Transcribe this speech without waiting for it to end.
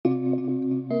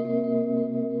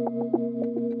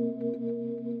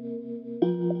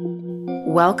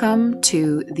Welcome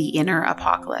to The Inner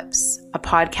Apocalypse, a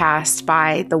podcast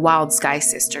by the Wild Sky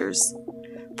Sisters.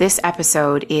 This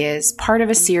episode is part of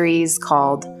a series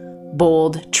called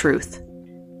Bold Truth,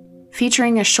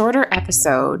 featuring a shorter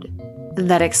episode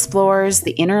that explores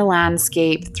the inner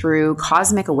landscape through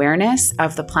cosmic awareness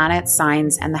of the planets,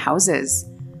 signs, and the houses.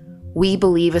 We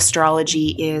believe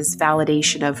astrology is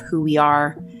validation of who we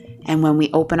are, and when we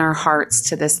open our hearts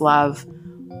to this love,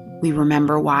 we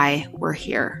remember why we're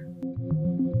here.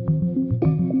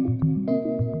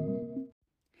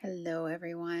 Hello,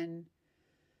 everyone.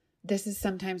 This is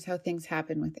sometimes how things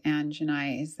happen with Ange and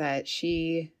I, is that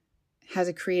she has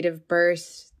a creative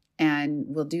burst and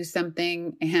will do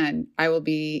something, and I will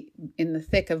be in the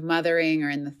thick of mothering or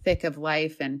in the thick of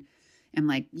life, and I'm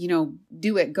like,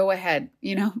 do it, go ahead,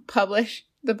 publish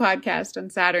the podcast on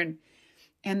Saturn.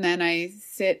 And then I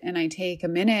sit and I take a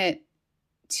minute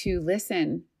to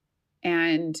listen,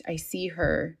 and I see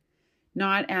her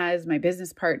not as my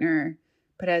business partner,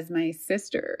 but as my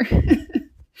sister. And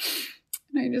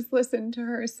I just listened to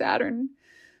her Saturn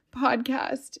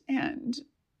podcast and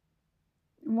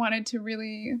wanted to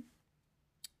really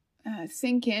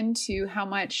sink into how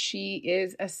much she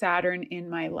is a Saturn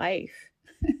in my life.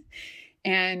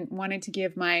 And wanted to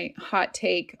give my hot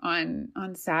take on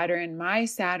Saturn, my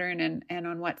Saturn, and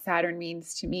on what Saturn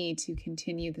means to me, to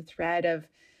continue the thread of,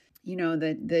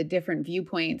 the different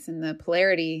viewpoints and the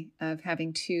polarity of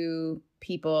having two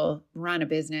people run a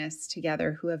business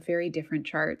together who have very different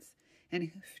charts and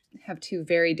have two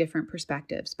very different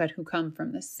perspectives, but who come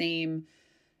from the same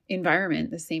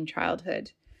environment, the same childhood.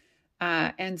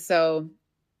 And so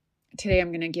today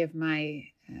I'm going to give my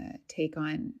take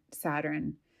on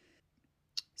Saturn.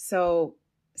 So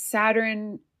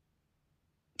Saturn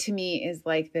to me is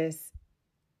like this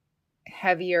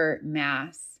heavier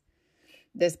mass,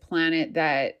 this planet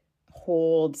that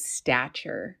holds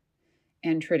stature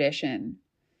and tradition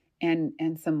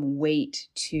and some weight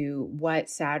to what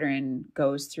Saturn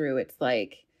goes through. It's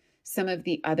like some of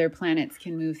the other planets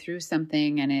can move through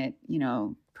something and it,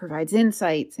 provides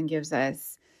insights and gives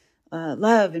us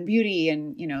love and beauty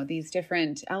and, these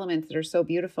different elements that are so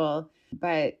beautiful.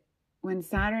 But when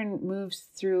Saturn moves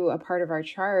through a part of our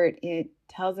chart, it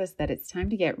tells us that it's time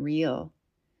to get real.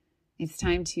 It's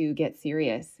time to get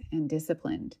serious and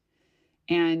disciplined.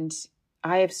 And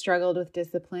I have struggled with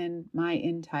discipline my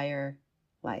entire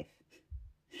life.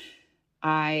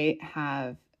 I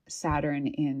have Saturn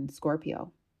in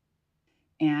Scorpio.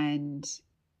 And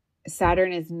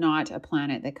Saturn is not a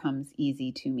planet that comes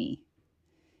easy to me.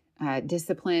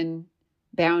 Discipline,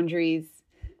 boundaries,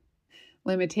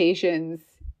 limitations.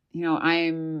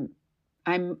 I'm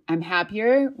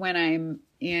happier when I'm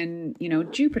in,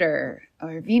 Jupiter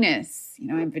or Venus.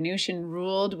 I'm Venusian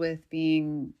ruled with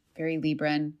being very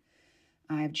Libran.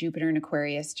 I have Jupiter in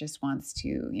Aquarius, just wants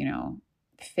to,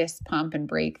 fist pump and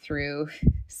break through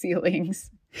ceilings.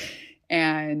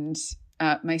 And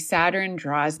my Saturn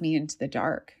draws me into the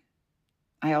dark.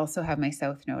 I also have my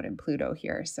South Node in Pluto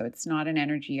here, so it's not an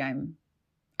energy I'm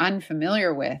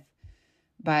unfamiliar with.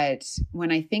 But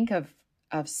when I think of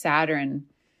Saturn,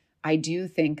 I do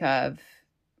think of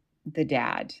the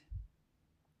dad.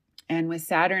 And with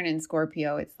Saturn in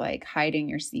Scorpio, it's like hiding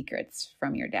your secrets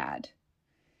from your dad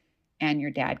and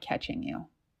your dad catching you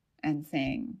and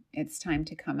saying, it's time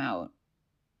to come out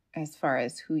as far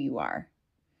as who you are.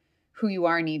 Who you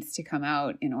are needs to come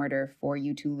out in order for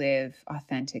you to live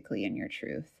authentically in your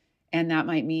truth. And that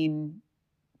might mean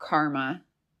karma,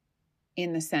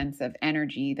 in the sense of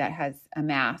energy that has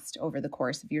amassed over the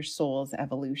course of your soul's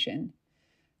evolution,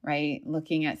 right?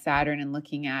 Looking at Saturn and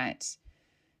looking at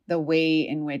the way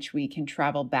in which we can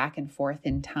travel back and forth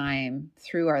in time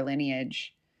through our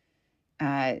lineage.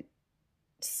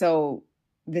 So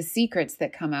the secrets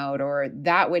that come out, or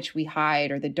that which we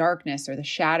hide, or the darkness or the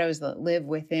shadows that live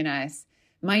within us,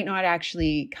 might not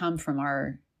actually come from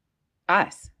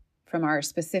from our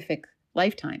specific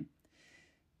lifetime.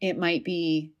 It might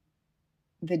be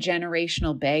the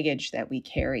generational baggage that we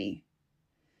carry.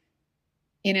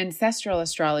 In ancestral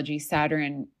astrology,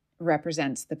 Saturn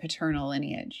represents the paternal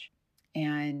lineage.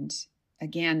 And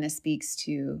again, this speaks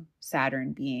to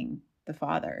Saturn being the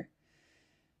father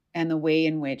and the way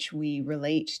in which we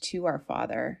relate to our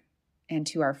father and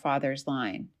to our father's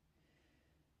line.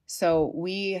 So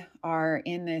we are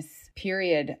in this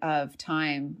period of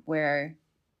time where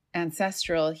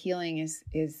ancestral healing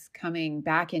is coming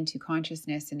back into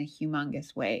consciousness in a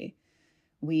humongous way.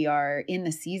 We are in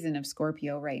the season of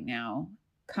Scorpio right now,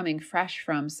 coming fresh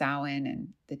from Samhain and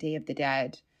the Day of the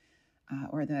Dead,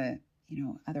 or the,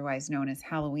 otherwise known as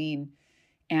Halloween.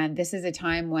 And this is a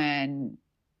time when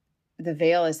the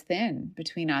veil is thin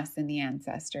between us and the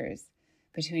ancestors.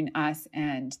 between us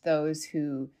and those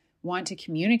who want to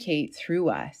communicate through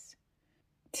us.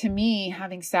 To me,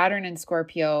 having Saturn in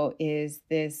Scorpio is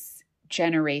this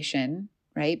generation,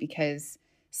 right? Because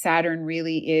Saturn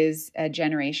really is a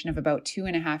generation of about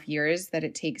 2.5 years that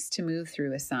it takes to move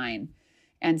through a sign.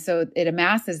 And so it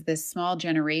amasses this small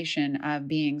generation of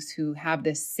beings who have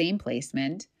this same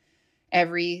placement.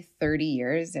 Every 30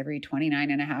 years, every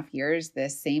 29.5 years,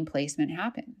 this same placement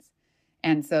happens.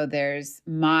 And so there's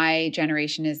my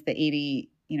generation is the 83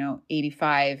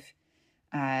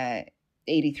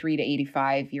 to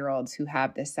 85 year olds who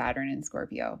have this Saturn in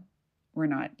Scorpio. We're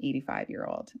not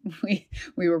 85-year-old.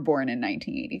 We were born in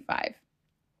 1985.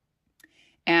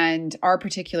 And our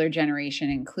particular generation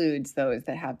includes those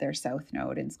that have their South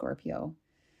Node in Scorpio.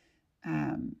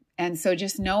 And so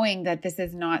just knowing that this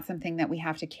is not something that we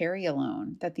have to carry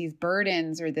alone, that these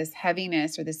burdens or this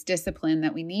heaviness or this discipline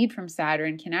that we need from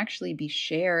Saturn can actually be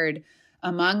shared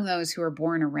among those who are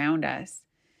born around us.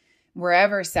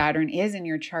 Wherever Saturn is in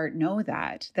your chart, know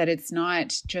that it's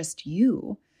not just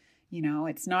you.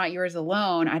 It's not yours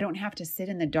alone. I don't have to sit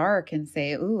in the dark and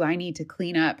say, ooh, I need to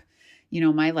clean up,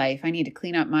 my life. I need to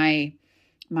clean up my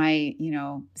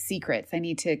secrets. I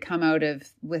need to come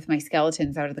with my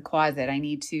skeletons out of the closet. I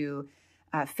need to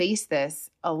face this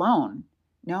alone.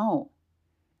 No,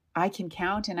 I can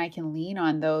count and I can lean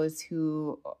on those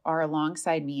who are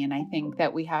alongside me. And I think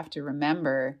that we have to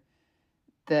remember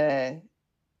the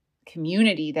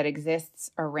community that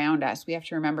exists around us. We have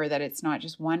to remember that it's not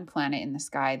just one planet in the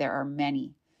sky. There are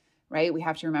many, right? We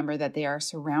have to remember that they are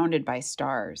surrounded by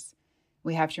stars.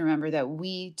 We have to remember that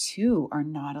we too are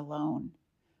not alone,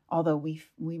 although we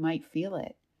might feel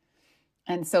it.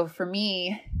 And so for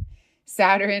me,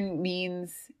 Saturn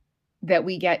means that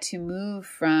we get to move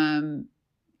from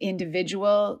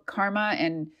individual karma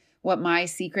and what my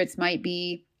secrets might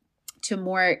be to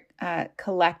more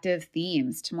collective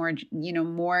themes, to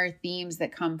more themes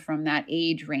that come from that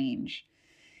age range.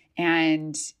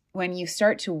 And when you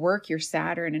start to work your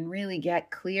Saturn and really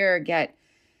get clear,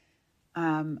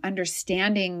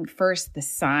 understanding first the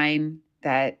sign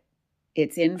that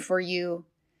it's in for you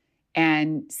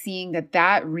and seeing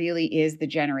that really is the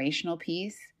generational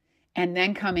piece, and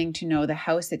then coming to know the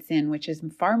house it's in, which is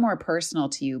far more personal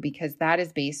to you because that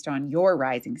is based on your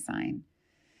rising sign.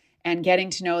 And getting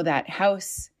to know that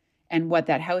house and what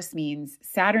that house means,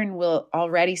 Saturn will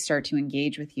already start to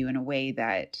engage with you in a way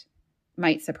that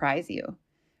might surprise you,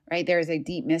 right? There is a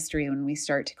deep mystery when we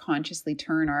start to consciously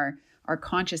turn our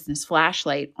consciousness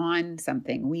flashlight on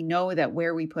something. We know that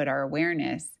where we put our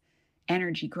awareness,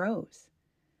 energy grows,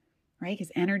 right?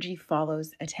 Because energy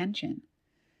follows attention.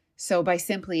 So by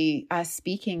simply us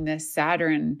speaking this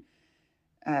Saturn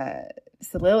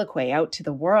soliloquy out to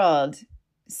the world,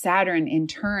 Saturn in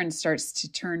turn starts to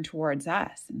turn towards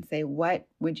us and say, what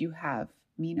would you have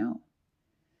me know?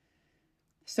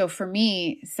 So for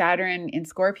me, Saturn in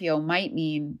Scorpio might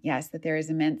mean, yes, that there is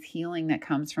immense healing that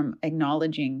comes from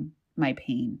acknowledging my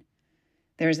pain.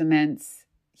 There's immense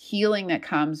healing that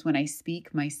comes when I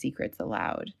speak my secrets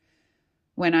aloud,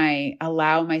 when I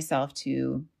allow myself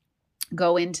to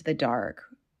go into the dark,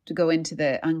 to go into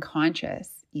the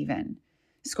unconscious even.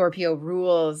 Scorpio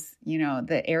rules,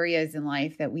 the areas in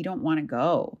life that we don't want to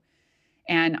go.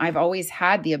 And I've always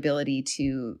had the ability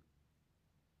to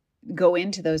go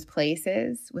into those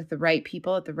places with the right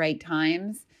people at the right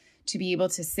times to be able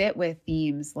to sit with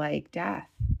themes like death,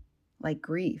 like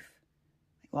grief,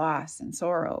 like loss and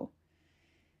sorrow.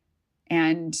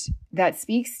 And that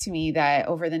speaks to me that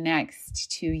over the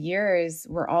next 2 years,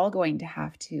 we're all going to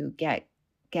have to get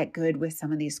good with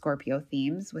some of these Scorpio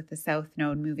themes with the South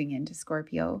Node moving into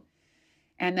Scorpio.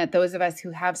 And that those of us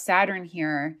who have Saturn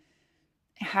here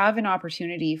have an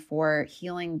opportunity for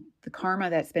healing the karma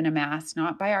that's been amassed,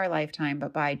 not by our lifetime,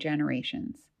 but by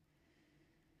generations.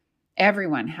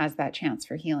 Everyone has that chance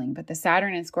for healing, but the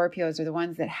Saturn and Scorpios are the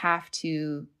ones that have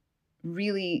to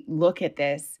really look at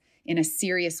this in a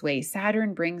serious way.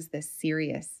 Saturn brings this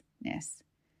seriousness.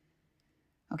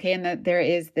 Okay, and that there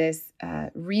is this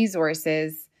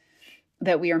resources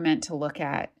that we are meant to look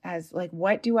at as like,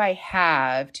 what do I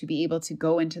have to be able to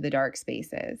go into the dark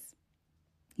spaces?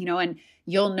 And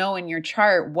you'll know in your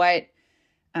chart what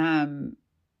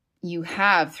you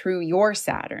have through your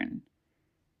Saturn,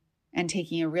 and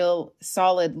taking a real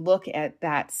solid look at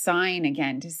that sign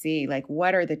again to see like,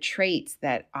 what are the traits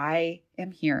that I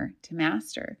am here to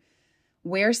master?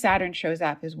 Where Saturn shows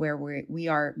up is where we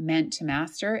are meant to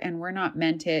master, and we're not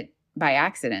meant it by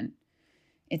accident.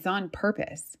 It's on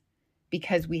purpose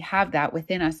because we have that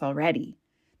within us already.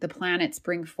 The planets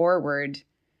bring forward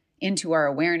into our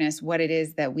awareness what it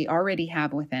is that we already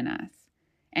have within us.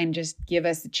 and just give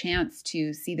us a chance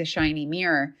to see the shiny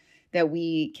mirror that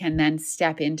we can then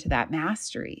step into that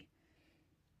mastery.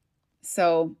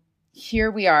 So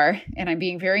here we are, and I'm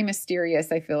being very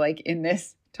mysterious, I feel like, in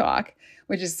this talk,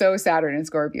 which is so Saturn and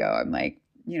Scorpio. I'm like,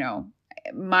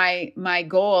 my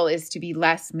goal is to be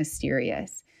less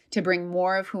mysterious, to bring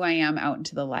more of who I am out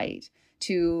into the light,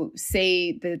 to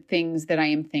say the things that I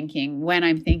am thinking when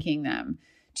I'm thinking them,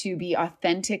 to be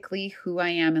authentically who I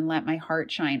am and let my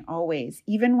heart shine always,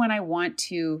 even when I want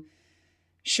to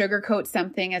sugarcoat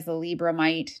something as a Libra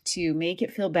might to make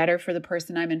it feel better for the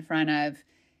person I'm in front of.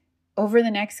 Over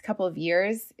the next couple of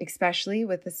years, especially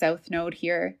with the South Node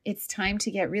here, it's time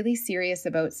to get really serious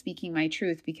about speaking my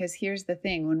truth, because here's the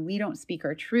thing: when we don't speak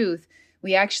our truth,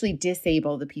 we actually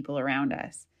disable the people around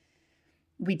us.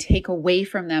 We take away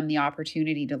from them the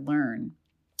opportunity to learn.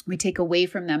 We take away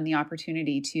from them the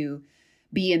opportunity to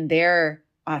be in their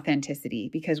authenticity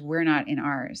because we're not in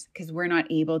ours, because we're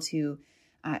not able to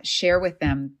share with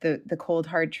them the cold,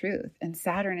 hard truth. And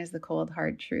Saturn is the cold,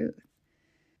 hard truth.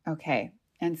 Okay.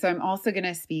 And so I'm also going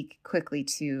to speak quickly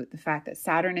to the fact that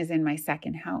Saturn is in my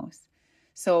second house.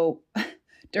 So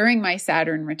during my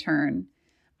Saturn return,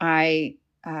 I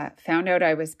found out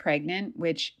I was pregnant,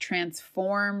 which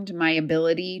transformed my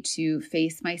ability to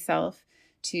face myself,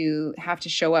 to have to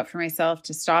show up for myself,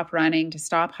 to stop running, to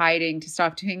stop hiding, to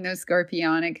stop doing those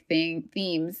scorpionic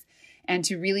themes, and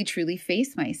to really, truly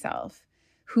face myself.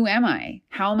 Who am I?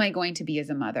 How am I going to be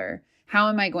as a mother? How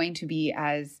am I going to be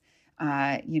as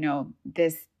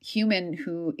this human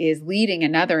who is leading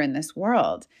another in this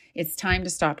world? It's time to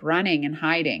stop running and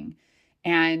hiding.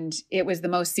 And it was the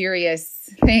most serious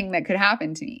thing that could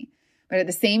happen to me. But at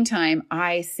the same time,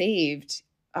 I saved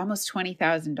almost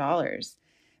 $20,000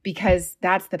 because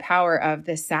that's the power of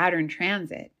the Saturn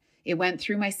transit. It went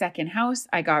through my second house.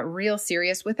 I got real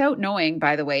serious without knowing,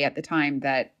 by the way, at the time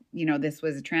that, this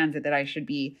was a transit that I should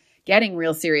be getting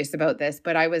real serious about this.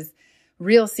 But I was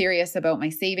real serious about my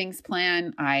savings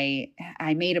plan. I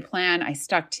made a plan, I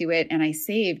stuck to it, and I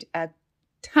saved a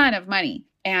ton of money.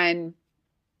 And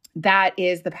that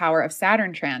is the power of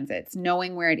Saturn transits.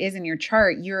 Knowing where it is in your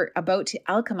chart, you're about to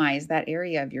alchemize that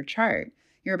area of your chart.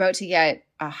 You're about to get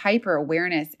a hyper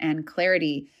awareness and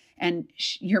clarity. And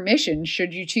your mission,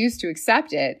 should you choose to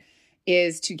accept it,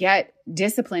 is to get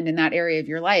disciplined in that area of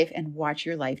your life and watch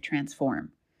your life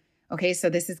transform. Okay, so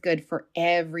this is good for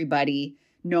everybody,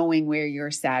 knowing where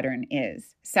your Saturn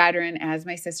is. Saturn, as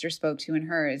my sister spoke to in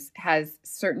hers, has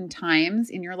certain times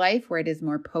in your life where it is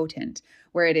more potent,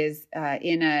 where it is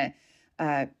in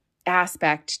a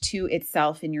aspect to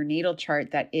itself in your natal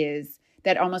chart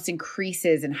that almost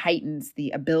increases and heightens the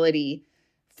ability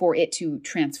for it to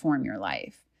transform your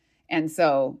life. And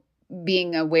so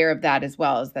being aware of that as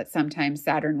well is that sometimes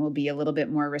Saturn will be a little bit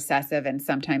more recessive and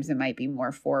sometimes it might be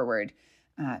more forward.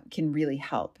 Can really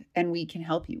help, and we can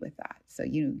help you with that. So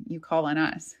you call on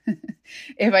us.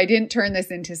 If I didn't turn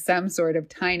this into some sort of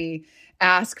tiny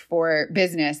ask for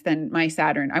business, then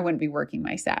I wouldn't be working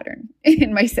my Saturn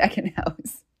in my second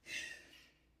house.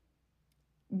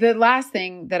 The last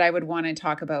thing that I would want to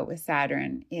talk about with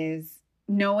Saturn is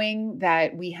knowing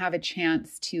that we have a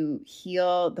chance to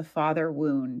heal the father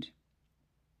wound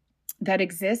that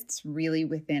exists really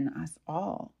within us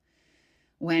all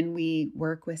when we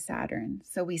work with Saturn.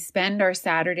 So we spend our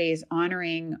Saturdays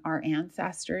honoring our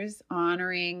ancestors,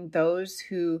 honoring those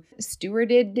who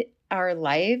stewarded our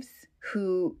lives,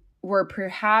 who were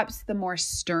perhaps the more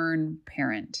stern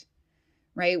parent,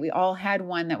 right? We all had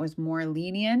one that was more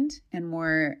lenient and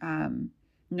more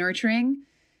nurturing,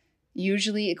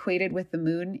 usually equated with the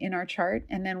moon in our chart.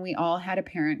 And then we all had a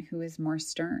parent who is more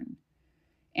stern.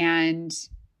 And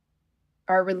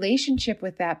our relationship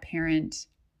with that parent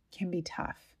can be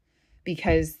tough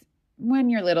because when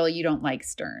you're little, you don't like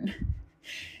stern.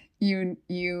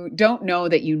 You don't know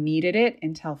that you needed it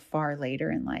until far later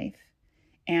in life.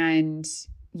 And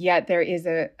yet there is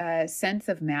a sense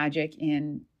of magic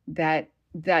in that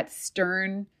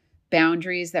stern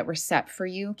boundaries that were set for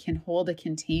you can hold a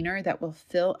container that will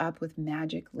fill up with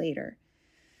magic later.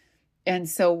 And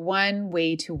so one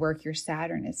way to work your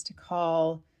Saturn is to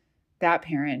call that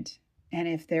parent. And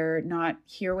if they're not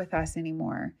here with us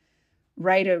anymore,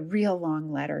 write a real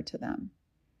long letter to them.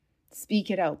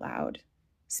 Speak it out loud.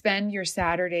 Spend your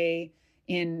Saturday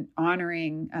in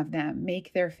honoring of them.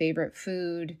 Make their favorite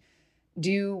food.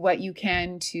 Do what you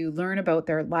can to learn about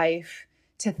their life,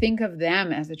 to think of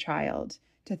them as a child,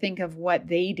 to think of what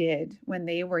they did when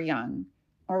they were young,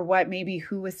 or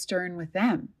who was stern with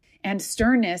them. And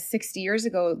sternness 60 years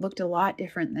ago looked a lot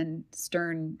different than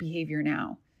stern behavior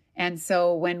now. And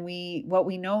so what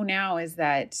we know now is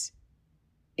that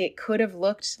it could have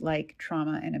looked like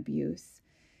trauma and abuse.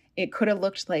 it could have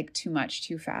looked like too much,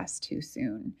 too fast, too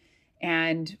soon.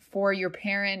 And for your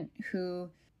parent who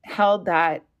held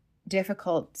that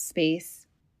difficult space,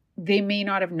 they may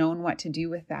not have known what to do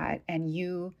with that. And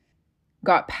you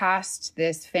got past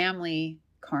this family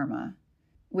karma,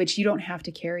 which you don't have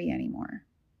to carry anymore.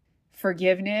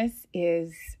 Forgiveness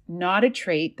is not a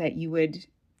trait that you would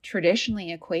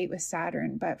traditionally equate with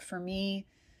Saturn, but for me,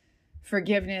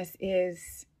 forgiveness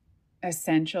is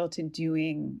essential to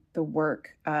doing the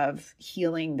work of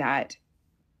healing that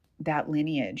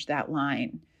lineage, that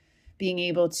line, being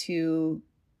able to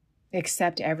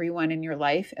accept everyone in your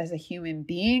life as a human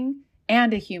being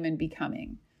and a human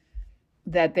becoming.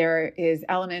 That there is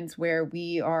elements where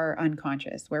we are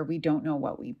unconscious, where we don't know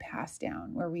what we pass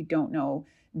down, where we don't know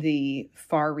the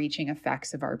far-reaching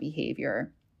effects of our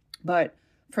behavior. But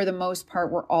for the most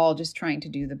part, we're all just trying to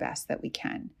do the best that we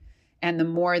can. And the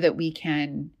more that we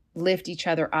can lift each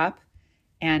other up,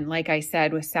 and like I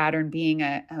said, with Saturn being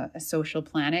a social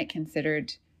planet,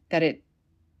 considered that it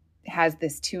has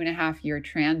this 2.5-year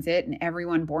transit and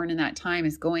everyone born in that time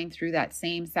is going through that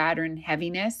same Saturn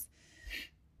heaviness,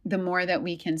 the more that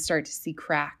we can start to see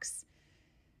cracks,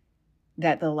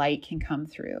 that the light can come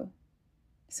through.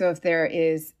 So if there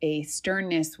is a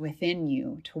sternness within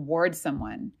you towards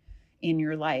someone in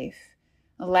your life,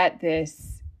 let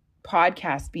this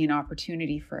podcast be an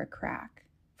opportunity for a crack,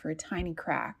 for a tiny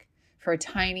crack, for a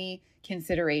tiny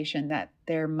consideration that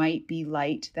there might be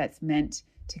light that's meant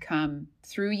to come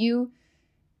through you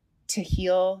to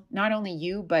heal not only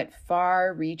you, but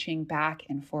far reaching back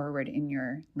and forward in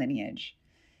your lineage.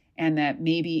 And that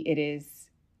maybe it is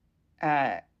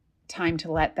time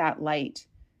to let that light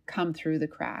come through the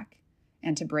crack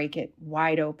and to break it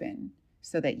wide open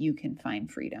so that you can find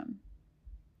freedom.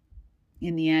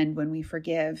 In the end, when we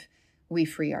forgive, we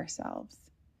free ourselves.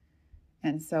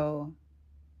 And so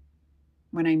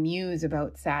when I muse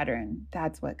about Saturn,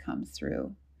 that's what comes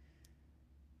through.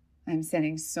 I'm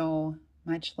sending so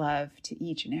much love to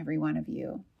each and every one of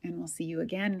you, and we'll see you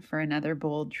again for another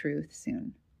bold truth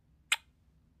soon.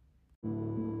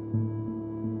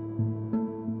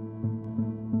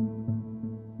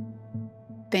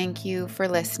 Thank you for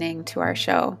listening to our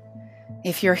show.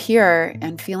 If you're here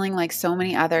and feeling like so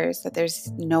many others that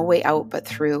there's no way out but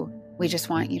through, we just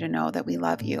want you to know that we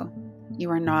love you. You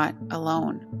are not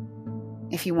alone.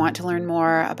 If you want to learn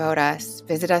more about us,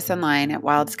 visit us online at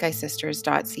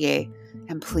wildskysisters.ca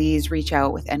and please reach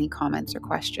out with any comments or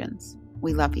questions.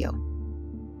 We love you.